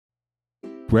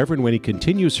Reverend Wendy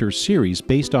continues her series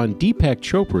based on Deepak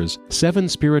Chopra's 7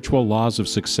 Spiritual Laws of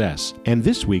Success, and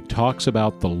this week talks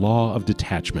about the law of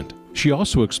detachment. She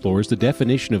also explores the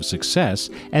definition of success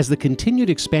as the continued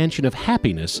expansion of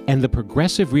happiness and the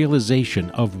progressive realization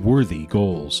of worthy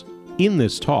goals. In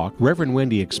this talk, Reverend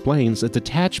Wendy explains that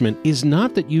detachment is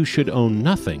not that you should own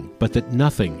nothing, but that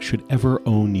nothing should ever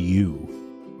own you.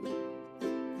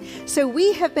 So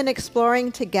we have been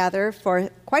exploring together for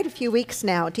quite a few weeks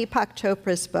now Deepak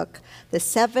Chopra's book, The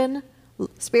 7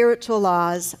 Spiritual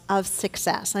Laws of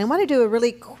Success. And I want to do a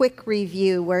really quick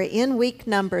review. We're in week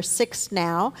number 6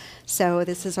 now, so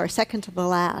this is our second to the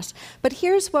last. But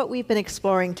here's what we've been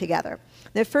exploring together.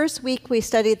 The first week we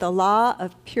studied the law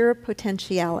of pure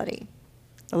potentiality.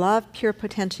 The law of pure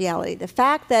potentiality. The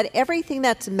fact that everything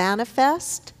that's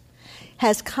manifest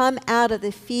has come out of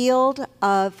the field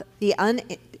of the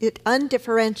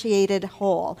undifferentiated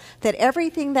whole. That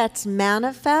everything that's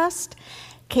manifest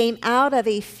came out of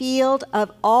a field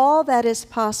of all that is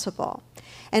possible.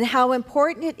 And how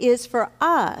important it is for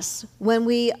us when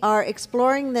we are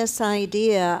exploring this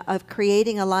idea of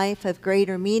creating a life of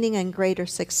greater meaning and greater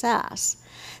success,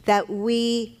 that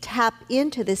we tap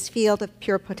into this field of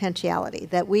pure potentiality,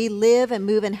 that we live and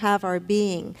move and have our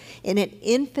being in an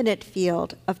infinite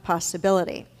field of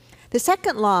possibility. The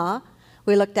second law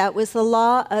we looked at was the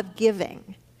law of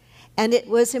giving. And it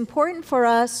was important for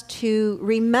us to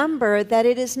remember that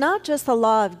it is not just the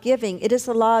law of giving, it is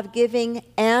the law of giving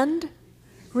and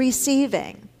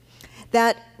receiving.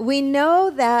 That we know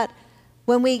that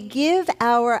when we give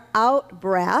our out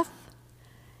breath,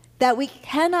 that we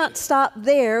cannot stop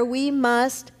there, we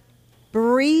must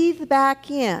breathe back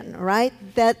in, right?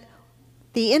 That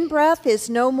the in-breath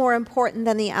is no more important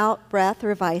than the out-breath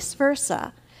or vice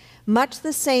versa. Much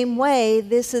the same way,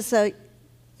 this is a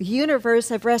universe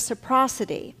of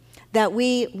reciprocity, that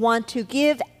we want to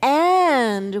give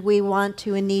and we want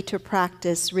to and need to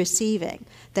practice receiving,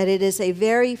 that it is a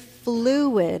very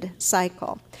fluid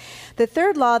cycle. The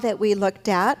third law that we looked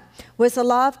at was the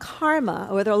law of karma,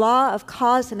 or the law of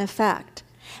cause and effect,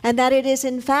 and that it is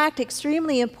in fact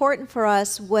extremely important for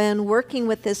us when working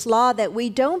with this law that we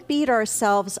don't beat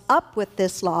ourselves up with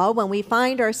this law when we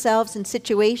find ourselves in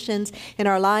situations in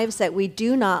our lives that we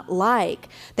do not like,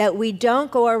 that we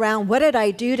don't go around, what did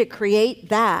I do to create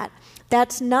that?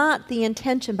 That's not the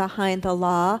intention behind the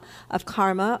law of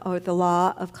karma or the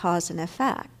law of cause and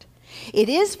effect. It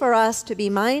is for us to be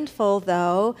mindful,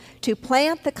 though, to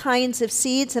plant the kinds of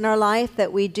seeds in our life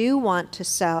that we do want to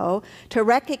sow, to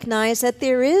recognize that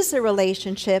there is a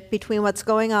relationship between what's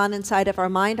going on inside of our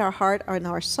mind, our heart, and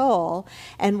our soul,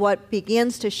 and what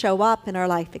begins to show up in our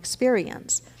life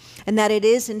experience. And that it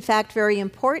is, in fact, very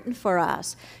important for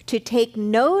us to take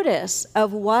notice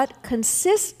of what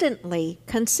consistently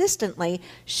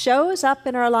shows up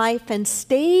in our life and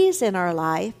stays in our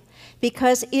life,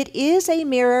 because it is a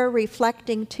mirror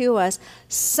reflecting to us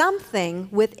something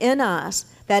within us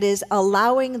that is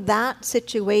allowing that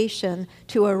situation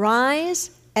to arise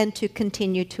and to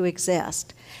continue to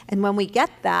exist. And when we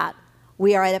get that,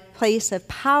 we are at a place of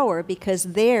power, because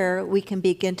there we can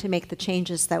begin to make the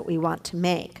changes that we want to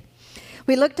make.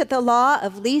 We looked at the law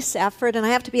of least effort, and I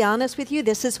have to be honest with you,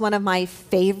 this is one of my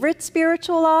favorite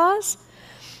spiritual laws.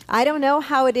 I don't know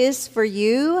how it is for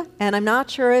you, and I'm not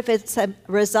sure if it's a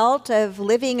result of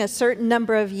living a certain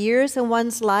number of years in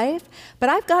one's life, but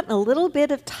I've gotten a little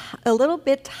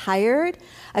bit tired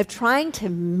of trying to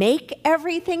make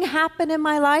everything happen in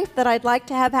my life that I'd like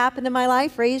to have happen in my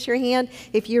life. Raise your hand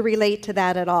if you relate to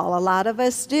that at all. A lot of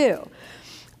us do.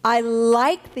 I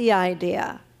like the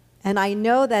idea, and I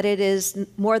know that it is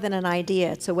more than an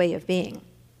idea, it's a way of being.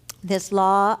 This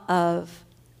law of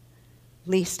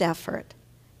least effort.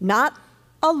 Not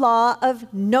a law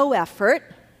of no effort,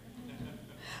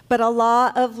 but a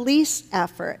law of least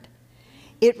effort.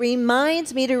 It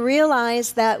reminds me to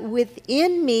realize that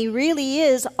within me really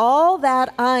is all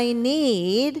that I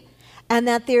need, and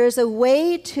that there's a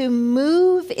way to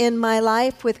move in my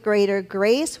life with greater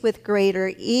grace, with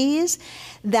greater ease,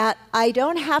 that I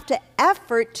don't have to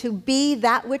effort to be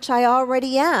that which I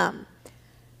already am,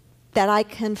 that I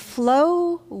can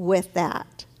flow with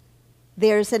that.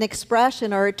 There's an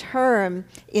expression or a term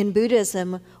in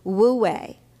Buddhism,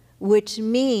 wu-wei, which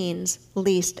means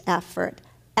least effort,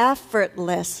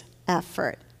 effortless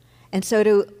effort. And so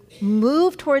to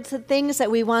move towards the things that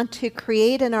we want to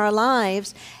create in our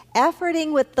lives,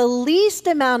 efforting with the least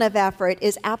amount of effort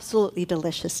is absolutely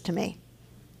delicious to me.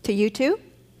 To you too?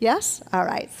 Yes? All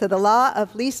right. So the law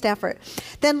of least effort.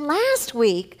 Then last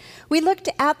week, we looked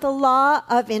at the law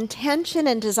of intention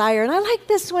and desire, and I like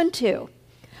this one too.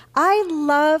 I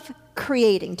love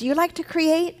creating. Do you like to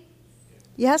create?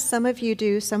 Yes, some of you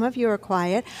do. Some of you are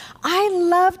quiet. I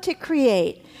love to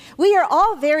create. We are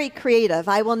all very creative.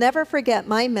 I will never forget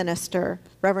my minister,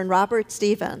 Reverend Robert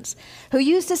Stevens, who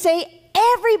used to say,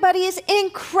 everybody is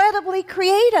incredibly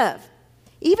creative.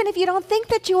 Even if you don't think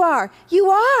that you are,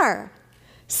 you are.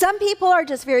 Some people are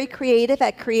just very creative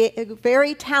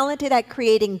very talented at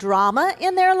creating drama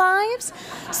in their lives.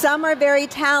 Some are very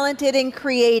talented in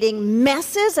creating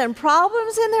messes and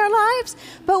problems in their lives.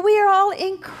 But we are all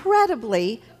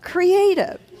incredibly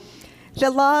creative.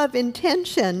 The law of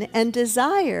intention and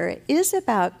desire is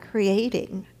about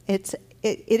creating. It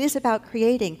is about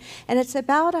creating. And it's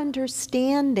about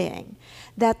understanding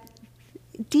that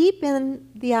deep in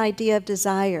the idea of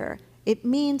desire, it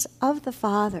means of the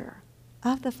Father,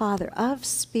 of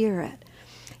Spirit.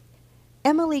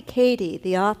 Emily Cady,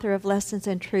 the author of Lessons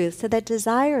in Truth, said that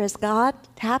desire is God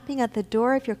tapping at the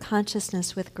door of your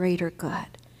consciousness with greater good.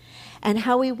 And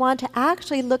how we want to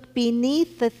actually look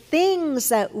beneath the things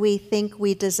that we think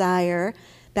we desire,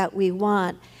 that we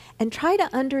want, and try to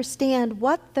understand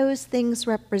what those things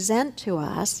represent to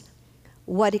us,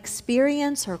 what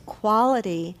experience or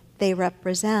quality they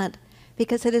represent,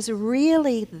 because it is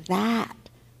really that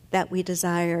we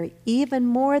desire, even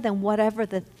more than whatever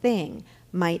the thing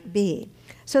might be.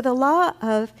 So the law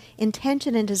of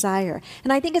intention and desire.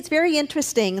 And I think it's very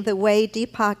interesting the way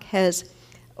Deepak has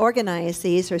organized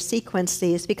these or sequenced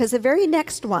these, because the very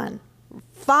next one,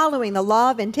 following the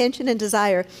law of intention and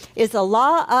desire, is the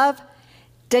law of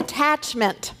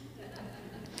detachment.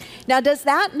 Now, does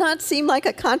that not seem like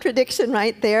a contradiction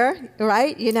right there,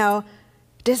 right? You know,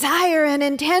 desire and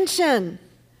intention,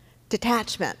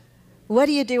 detachment. What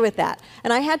do you do with that?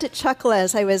 And I had to chuckle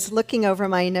as I was looking over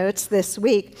my notes this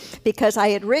week, because I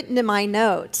had written in my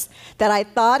notes that I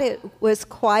thought it was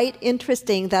quite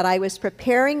interesting that I was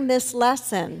preparing this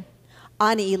lesson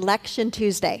on Election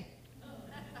Tuesday.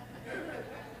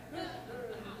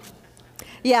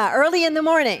 Yeah, early in the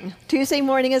morning. Tuesday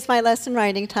morning is my lesson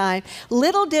writing time.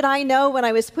 Little did I know when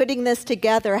I was putting this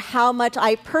together how much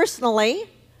I personally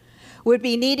would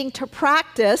be needing to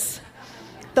practice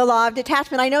the law of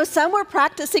detachment. I know some were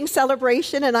practicing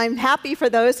celebration, and I'm happy for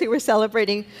those who were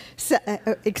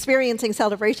experiencing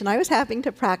celebration. I was having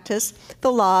to practice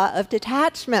the law of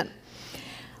detachment.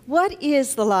 What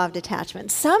is the law of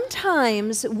detachment?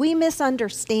 Sometimes we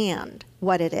misunderstand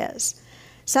what it is.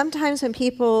 Sometimes when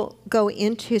people go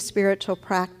into spiritual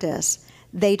practice,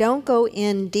 they don't go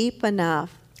in deep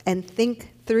enough and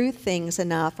think through things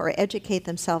enough or educate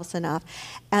themselves enough.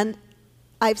 And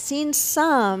I've seen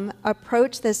some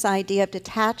approach this idea of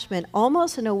detachment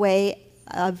almost in a way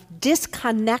of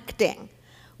disconnecting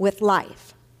with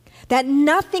life, that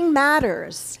nothing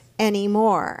matters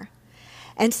anymore.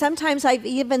 And sometimes I've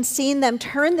even seen them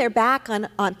turn their back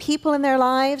on people in their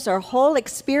lives or whole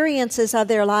experiences of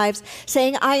their lives,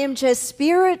 saying, I am just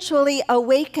spiritually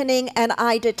awakening and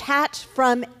I detach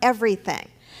from everything.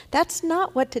 That's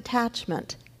not what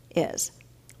detachment is.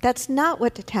 That's not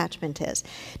what detachment is.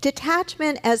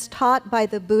 Detachment, as taught by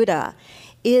the Buddha,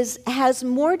 has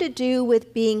more to do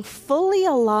with being fully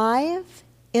alive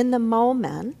in the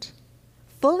moment,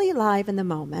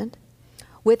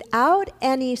 without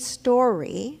any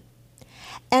story,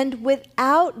 and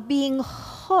without being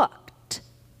hooked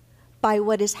by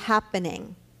what is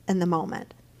happening in the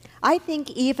moment. I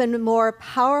think even more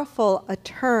powerful a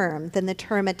term than the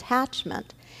term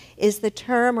attachment is the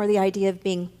term or the idea of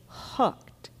being hooked.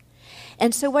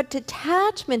 And so what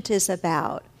detachment is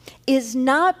about is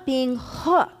not being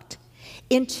hooked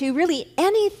into really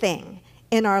anything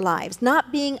in our lives,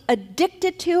 not being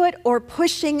addicted to it or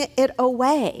pushing it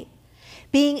away,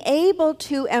 being able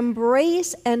to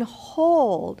embrace and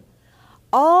hold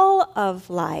all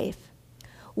of life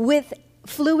with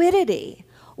fluidity,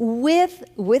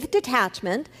 with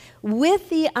detachment, with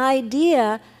the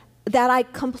idea that I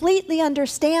completely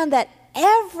understand that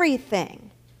everything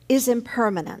is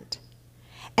impermanent.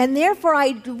 And therefore,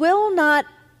 I will not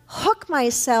hook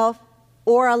myself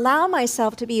or allow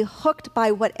myself to be hooked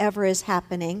by whatever is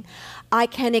happening. I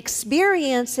can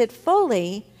experience it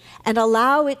fully and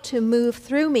allow it to move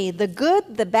through me, the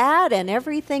good, the bad, and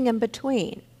everything in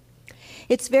between.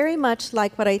 It's very much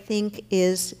like what I think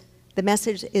is the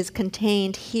message is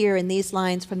contained here in these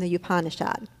lines from the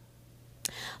Upanishad.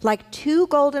 Like two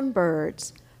golden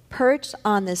birds perched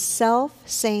on the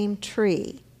self-same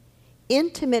tree,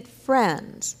 intimate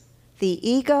friends, the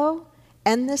ego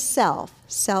and the self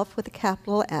with a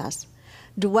capital S,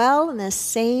 dwell in the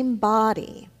same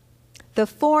body. The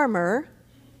former,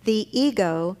 the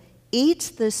ego, eats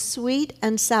the sweet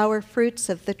and sour fruits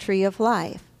of the tree of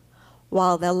life,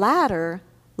 while the latter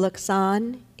looks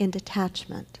on in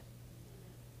detachment.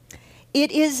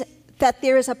 It is that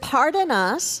there is a part in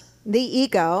us, the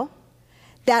ego,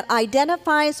 that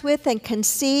identifies with and can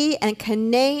see and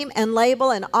can name and label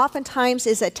and oftentimes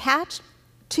is attached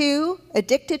to,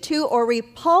 addicted to, or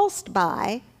repulsed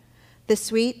by the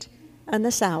sweet and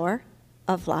the sour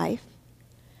of life,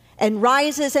 and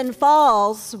rises and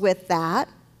falls with that.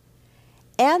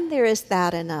 And there is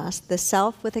that in us, the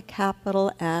self with a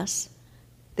capital S,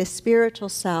 the spiritual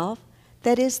self,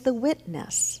 that is the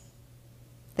witness,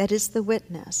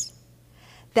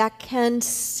 that can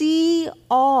see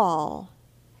all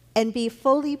and be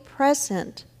fully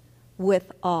present with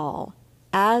all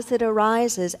as it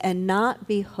arises and not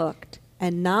be hooked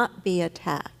and not be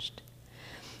attached.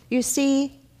 You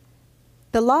see,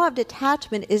 the law of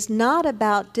detachment is not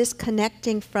about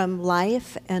disconnecting from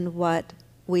life and what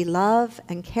we love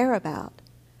and care about,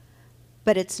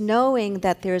 but it's knowing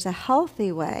that there's a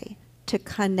healthy way to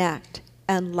connect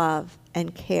and love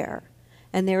and care,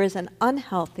 and there is an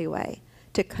unhealthy way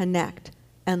to connect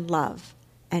and love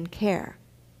and care.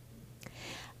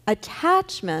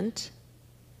 Attachment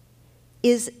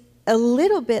is a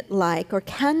little bit like, or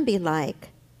can be like,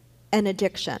 an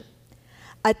addiction.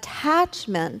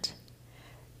 Attachment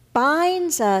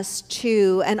binds us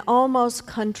to and almost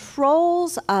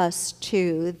controls us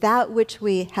to that which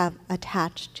we have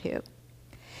attached to.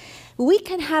 We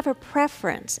can have a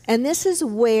preference, and this is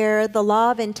where the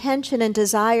law of intention and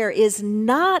desire is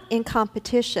not in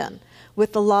competition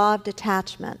with the law of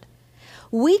detachment.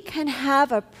 We can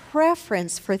have a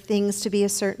preference for things to be a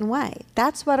certain way.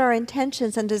 That's what our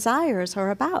intentions and desires are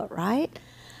about, right?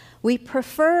 We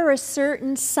prefer a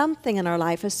certain something in our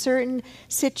life, a certain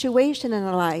situation in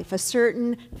our life, a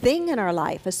certain thing in our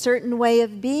life, a certain way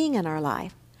of being in our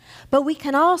life. But we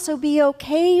can also be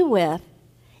okay with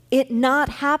it not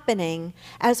happening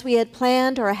as we had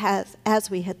planned or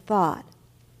as we had thought.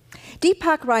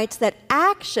 Deepak writes that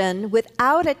action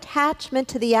without attachment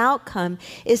to the outcome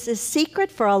is the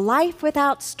secret for a life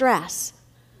without stress.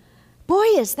 Boy,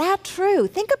 is that true.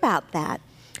 Think about that.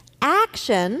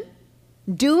 Action,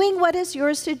 doing what is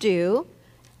yours to do,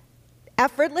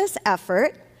 effortless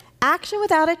effort, action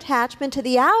without attachment to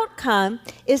the outcome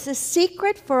is the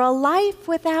secret for a life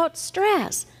without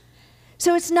stress.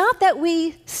 So it's not that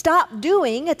we stop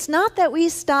doing, it's not that we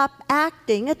stop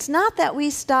acting, it's not that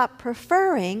we stop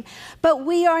preferring, but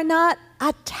we are not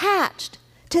attached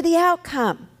to the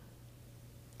outcome.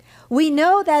 We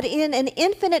know that in an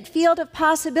infinite field of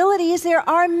possibilities, there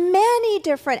are many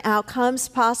different outcomes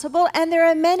possible, and there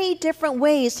are many different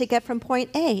ways to get from point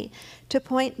A to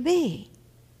point B.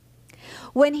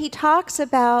 When he talks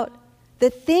about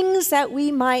the things that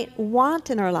we might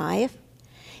want in our life,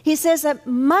 he says that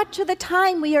much of the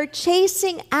time we are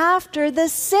chasing after the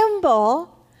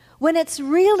symbol when it's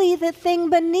really the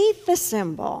thing beneath the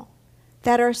symbol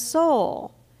that our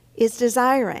soul is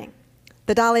desiring.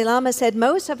 The Dalai Lama said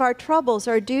most of our troubles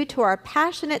are due to our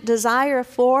passionate desire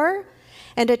for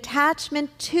and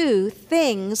attachment to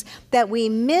things that we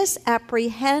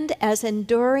misapprehend as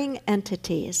enduring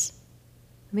entities.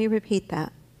 Let me repeat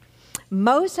that.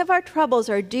 Most of our troubles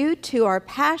are due to our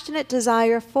passionate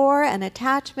desire for and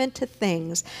attachment to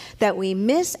things that we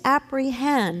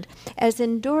misapprehend as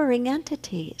enduring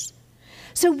entities.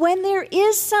 So when there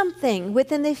is something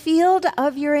within the field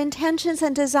of your intentions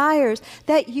and desires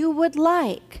that you would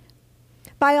like,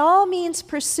 by all means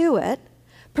pursue it.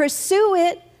 Pursue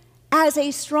it as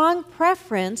a strong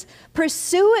preference.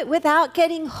 Pursue it without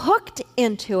getting hooked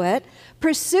into it.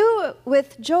 Pursue it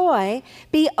with joy.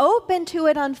 Be open to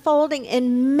it unfolding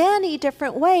in many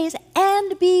different ways,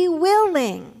 and be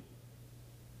willing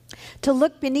to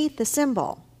look beneath the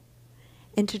symbol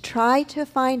and to try to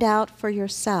find out for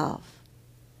yourself,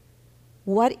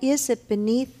 what is it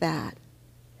beneath that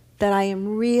I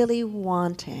am really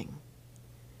wanting?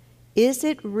 Is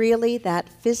it really that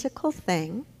physical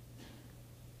thing,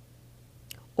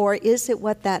 or is it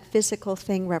what that physical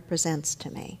thing represents to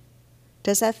me?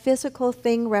 Does that physical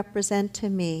thing represent to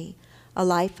me a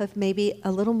life of maybe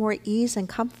a little more ease and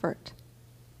comfort?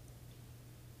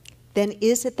 Then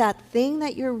is it that thing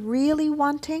that you're really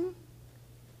wanting?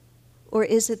 Or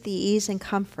is it the ease and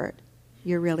comfort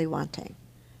you're really wanting?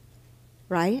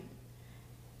 Right?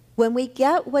 When we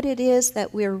get what it is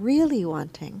that we're really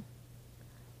wanting,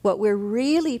 what we're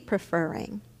really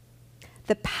preferring,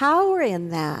 the power in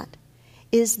that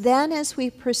is then as we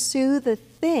pursue the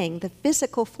thing, the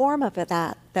physical form of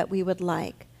that we would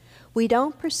like, we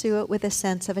don't pursue it with a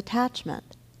sense of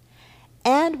attachment.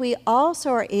 And we also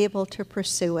are able to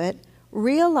pursue it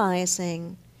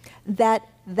realizing that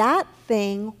that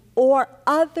thing or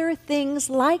other things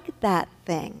like that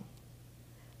thing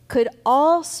could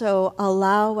also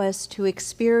allow us to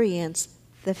experience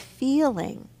the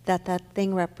feeling that that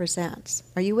thing represents.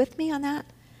 Are you with me on that?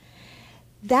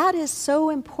 That is so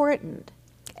important.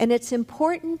 And it's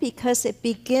important because it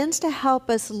begins to help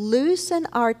us loosen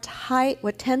our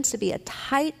what tends to be a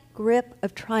tight grip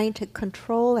of trying to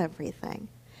control everything.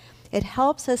 It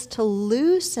helps us to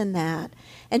loosen that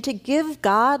and to give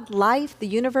God, life, the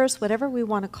universe, whatever we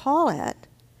want to call it,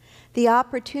 the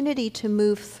opportunity to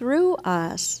move through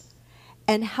us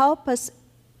and help us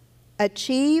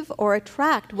achieve or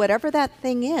attract whatever that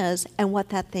thing is and what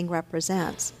that thing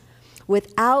represents,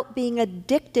 without being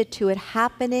addicted to it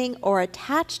happening or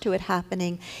attached to it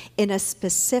happening in a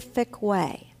specific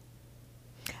way.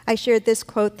 I shared this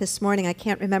quote this morning. I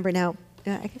can't remember now.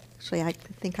 Actually, I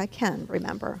think I can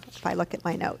remember if I look at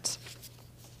my notes.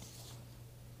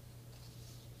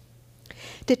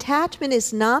 Detachment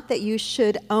is not that you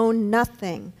should own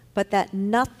nothing, but that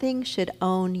nothing should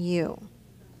own you.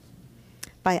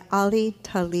 By Ali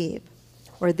Talib.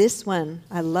 Or this one,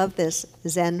 I love this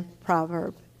Zen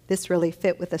proverb. This really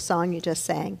fit with the song you just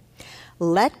sang.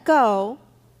 Let go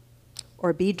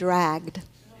or be dragged.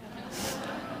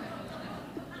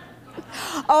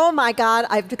 Oh my God,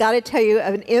 I've got to tell you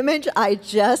an image I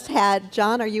just had.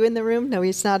 John, are you in the room? No,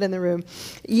 he's not in the room.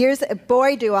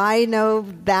 Boy, do I know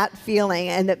that feeling,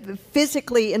 and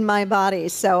physically in my body.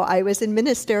 So I was in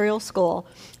ministerial school,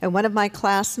 and one of my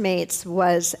classmates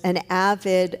was an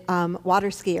avid water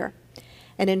skier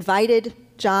and invited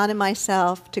John and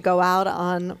myself to go out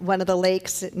on one of the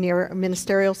lakes near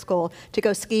ministerial school to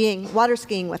go skiing, water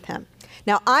skiing with him.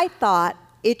 Now, I thought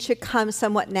it should come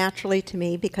somewhat naturally to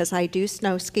me because I do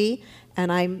snow ski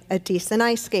and I'm a decent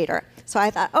ice skater. So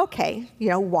I thought, okay,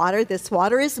 this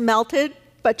water is melted,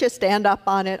 but just stand up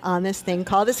on it on this thing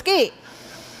called a ski.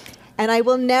 And I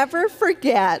will never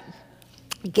forget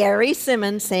Gary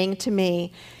Simmons saying to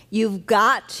me, you've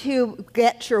got to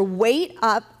get your weight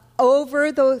up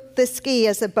over the ski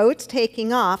as the boat's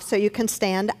taking off so you can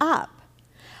stand up.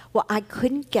 Well, I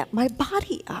couldn't get my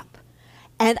body up,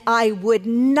 and I would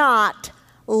not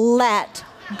let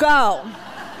go.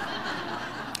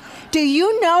 Do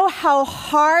you know how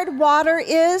hard water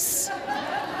is?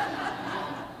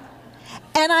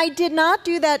 And I did not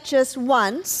do that just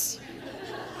once.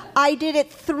 I did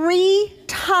it 3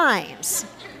 times.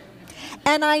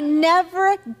 And I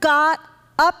never got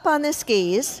up on the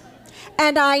skis,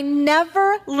 and I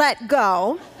never let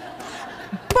go.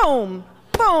 Boom,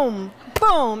 boom,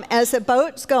 boom, as the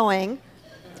boat's going.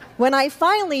 When I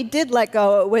finally did let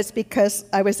go, it was because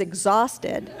I was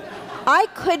exhausted. I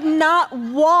could not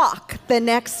walk the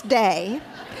next day,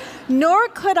 nor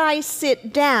could I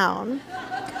sit down.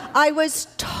 I was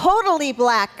totally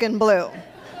black and blue.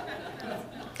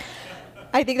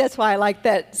 I think that's why I like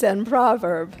that Zen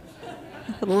proverb.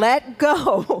 Let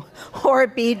go or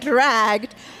be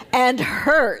dragged and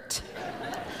hurt.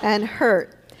 And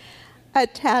hurt.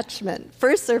 Attachment.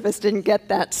 First service didn't get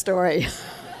that story.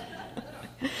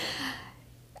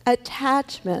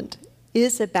 Attachment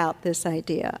is about this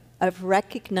idea of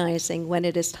recognizing when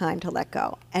it is time to let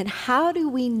go. And how do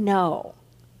we know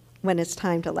when it's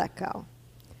time to let go?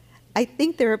 I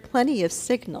think there are plenty of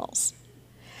signals.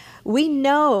 We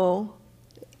know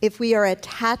if we are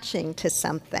attaching to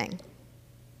something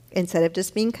instead of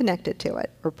just being connected to it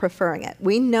or preferring it.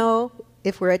 We know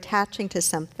if we're attaching to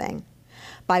something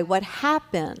by what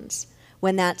happens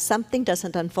when that something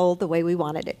doesn't unfold the way we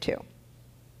wanted it to.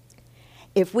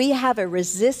 If we have a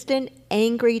resistant,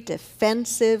 angry,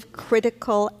 defensive,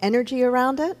 critical energy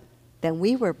around it, then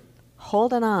we were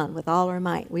holding on with all our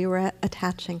might. We were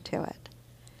attaching to it.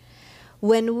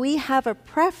 When we have a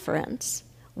preference,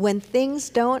 when things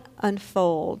don't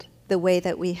unfold the way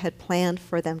that we had planned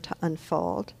for them to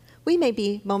unfold, we may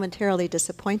be momentarily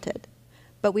disappointed,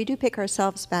 but we do pick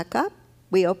ourselves back up,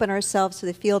 we open ourselves to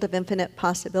the field of infinite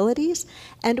possibilities,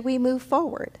 and we move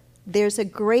forward. There's a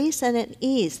grace and an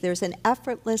ease. There's an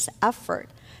effortless effort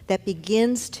that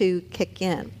begins to kick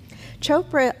in.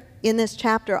 Chopra, in this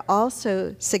chapter,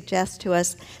 also suggests to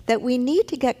us that we need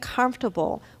to get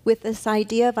comfortable with this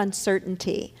idea of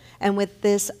uncertainty and with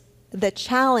the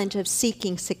challenge of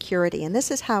seeking security. And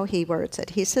this is how he words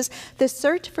it. He says, the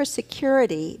search for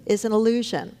security is an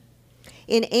illusion.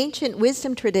 In ancient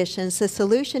wisdom traditions, the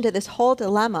solution to this whole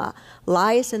dilemma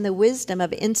lies in the wisdom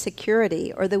of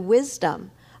insecurity, or the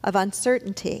wisdom of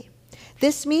uncertainty.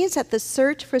 This means that the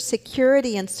search for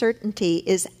security and certainty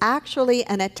is actually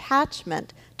an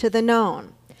attachment to the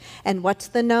known. And what's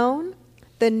the known?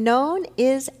 The known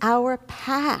is our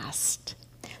past.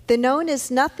 The known is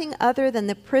nothing other than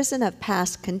the prison of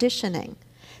past conditioning.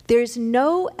 There's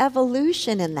no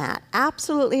evolution in that,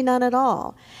 absolutely none at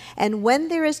all. And when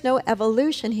there is no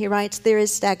evolution, he writes, there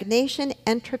is stagnation,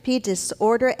 entropy,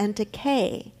 disorder, and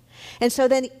decay. And so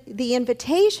then the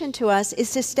invitation to us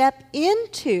is to step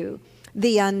into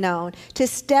the unknown, to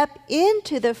step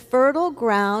into the fertile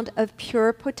ground of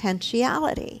pure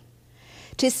potentiality,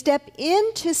 to step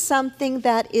into something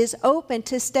that is open,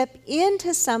 to step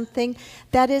into something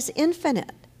that is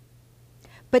infinite.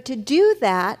 But to do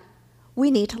that, we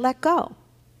need to let go.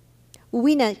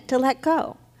 We need to let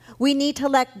go. We need to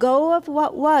let go of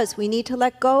what was. We need to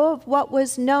let go of what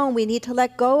was known. We need to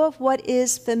let go of what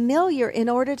is familiar in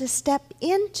order to step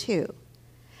into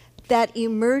that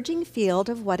emerging field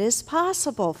of what is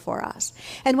possible for us.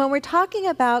 And when we're talking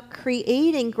about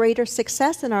creating greater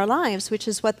success in our lives, which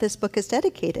is what this book is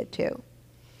dedicated to,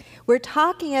 we're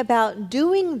talking about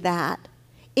doing that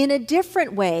in a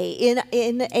different way,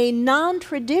 in a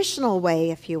non-traditional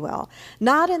way, if you will.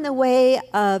 Not in the way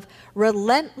of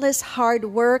relentless hard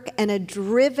work and a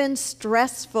driven,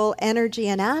 stressful energy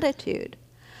and attitude,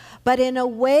 but in a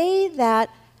way that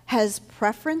has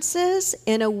preferences,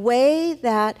 in a way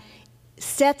that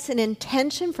sets an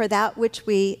intention for that which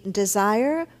we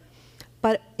desire,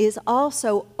 but is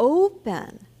also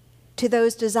open to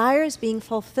those desires being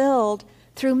fulfilled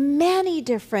through many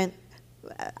different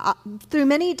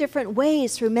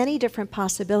ways, through many different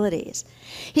possibilities.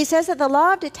 He says that the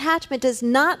law of detachment does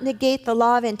not negate the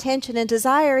law of intention and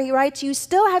desire. He writes, you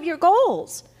still have your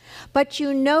goals, but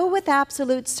you know with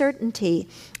absolute certainty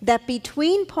that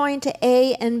between point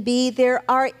A and B, there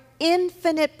are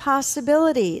infinite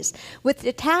possibilities. With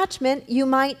detachment, you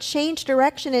might change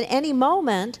direction at any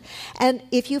moment, and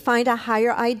if you find a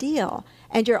higher ideal.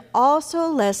 And you're also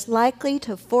less likely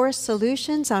to force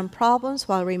solutions on problems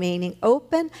while remaining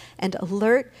open and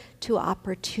alert to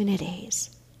opportunities.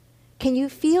 Can you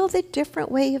feel the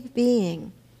different way of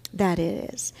being that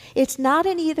is? It's not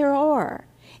an either or.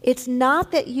 It's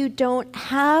not that you don't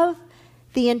have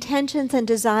the intentions and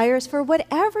desires for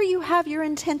whatever you have your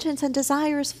intentions and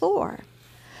desires for,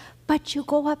 but you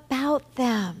go about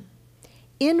them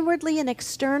inwardly and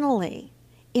externally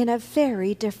in a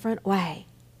very different way.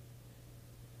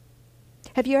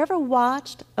 Have you ever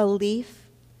watched a leaf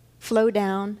flow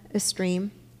down a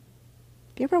stream?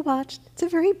 Have you ever watched? It's a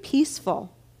very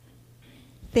peaceful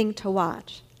thing to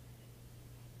watch.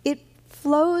 It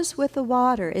flows with the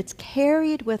water. It's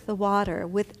carried with the water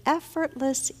with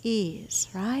effortless ease,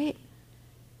 right?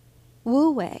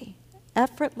 Wu-wei,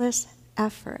 effortless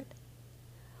effort.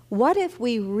 What if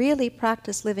we really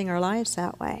practice living our lives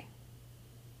that way?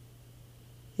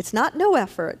 It's not no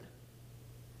effort,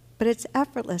 but it's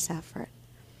effortless effort.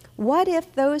 What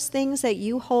if those things that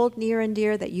you hold near and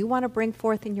dear that you want to bring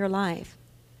forth in your life,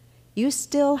 you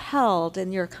still held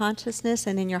in your consciousness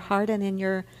and in your heart and in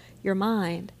your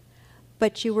mind,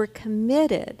 but you were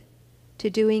committed to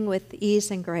doing with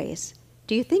ease and grace?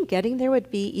 Do you think getting there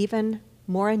would be even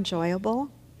more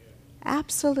enjoyable?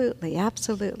 Absolutely,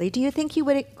 absolutely. Do you think you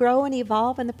would grow and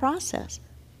evolve in the process?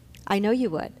 I know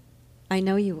you would. I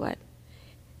know you would.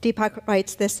 Deepak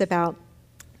writes this about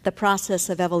the process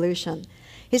of evolution.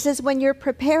 He says, when your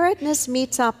preparedness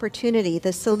meets opportunity,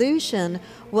 the solution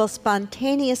will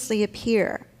spontaneously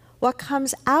appear. What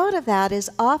comes out of that is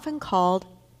often called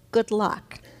good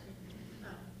luck.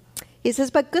 He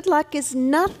says, but good luck is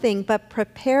nothing but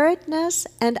preparedness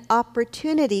and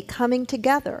opportunity coming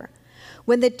together.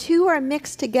 When the two are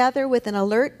mixed together with an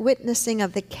alert witnessing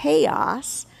of the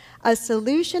chaos, a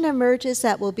solution emerges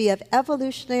that will be of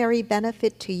evolutionary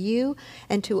benefit to you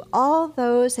and to all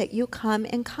those that you come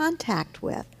in contact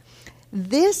with.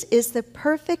 This is the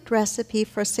perfect recipe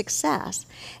for success,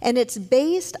 and it's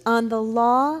based on the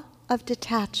law of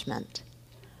detachment.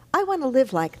 I want to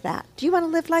live like that. Do you want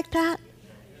to live like that?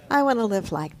 I want to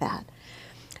live like that.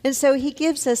 And so he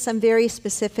gives us some very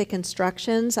specific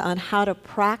instructions on how to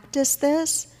practice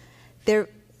this. They're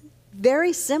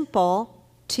very simple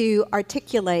to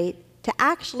articulate. To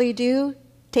actually do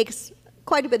takes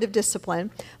quite a bit of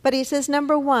discipline. But he says,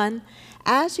 number one,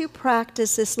 as you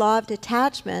practice this law of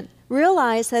detachment,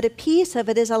 realize that a piece of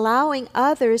it is allowing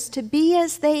others to be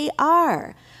as they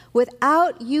are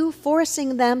without you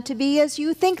forcing them to be as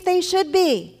you think they should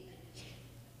be.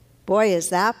 Boy, is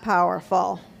that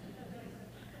powerful.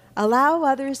 Allow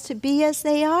others to be as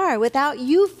they are without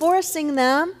you forcing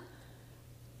them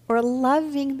or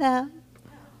loving them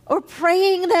or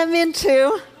praying them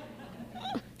into.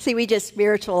 See, we just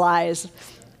spiritualize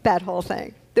that whole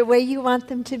thing. The way you want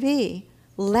them to be.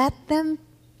 Let them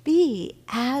be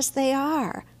as they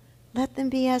are. Let them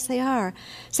be as they are.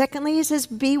 Secondly, he says,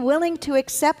 be willing to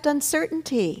accept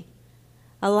uncertainty.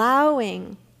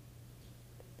 Allowing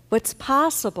what's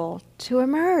possible to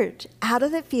emerge out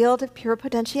of the field of pure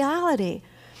potentiality.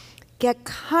 Get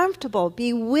comfortable.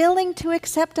 Be willing to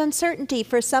accept uncertainty.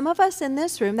 For some of us in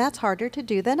this room, that's harder to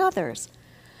do than others.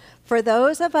 For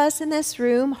those of us in this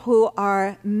room who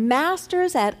are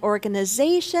masters at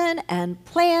organization and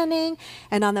planning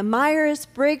and on the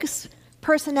Myers-Briggs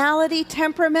personality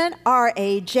temperament,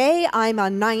 RAJ, I'm a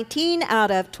 19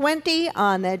 out of 20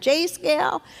 on the J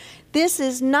scale. This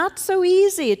is not so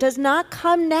easy. It does not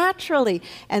come naturally.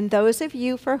 And those of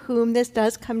you for whom this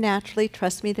does come naturally,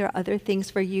 trust me, there are other things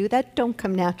for you that don't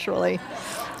come naturally.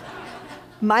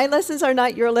 My lessons are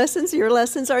not your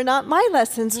lessons are not my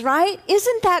lessons, right?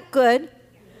 Isn't that good?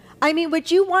 I mean,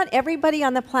 would you want everybody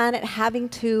on the planet having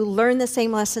to learn the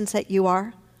same lessons that you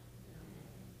are?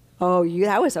 Oh,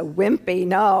 that was a wimpy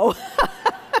no.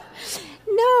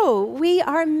 No, we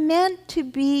are meant to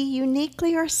be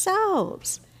uniquely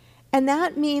ourselves. And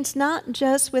that means not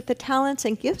just with the talents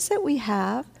and gifts that we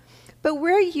have, but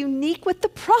we're unique with the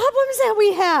problems that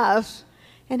we have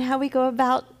and how we go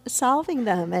about solving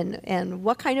them and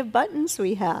what kind of buttons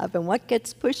we have and what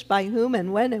gets pushed by whom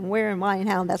and when and where and why and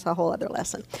how. And that's a whole other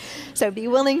lesson. So be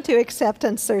willing to accept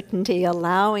uncertainty,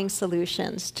 allowing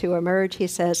solutions to emerge, he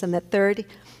says. And the third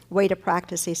way to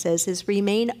practice, he says, is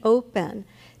remain open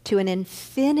to an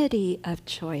infinity of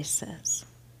choices.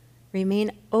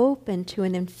 Remain open to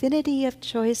an infinity of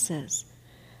choices.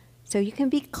 So you can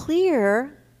be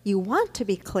clear, you want to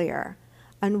be clear,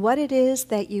 on what it is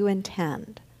that you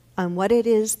intend, on what it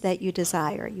is that you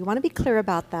desire. You want to be clear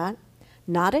about that,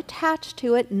 not attached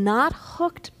to it, not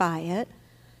hooked by it,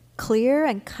 clear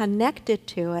and connected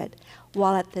to it,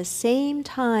 while at the same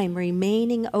time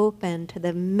remaining open to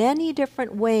the many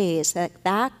different ways that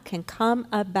that can come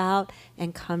about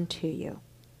and come to you.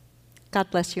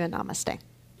 God bless you and namaste.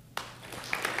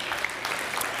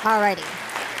 All righty.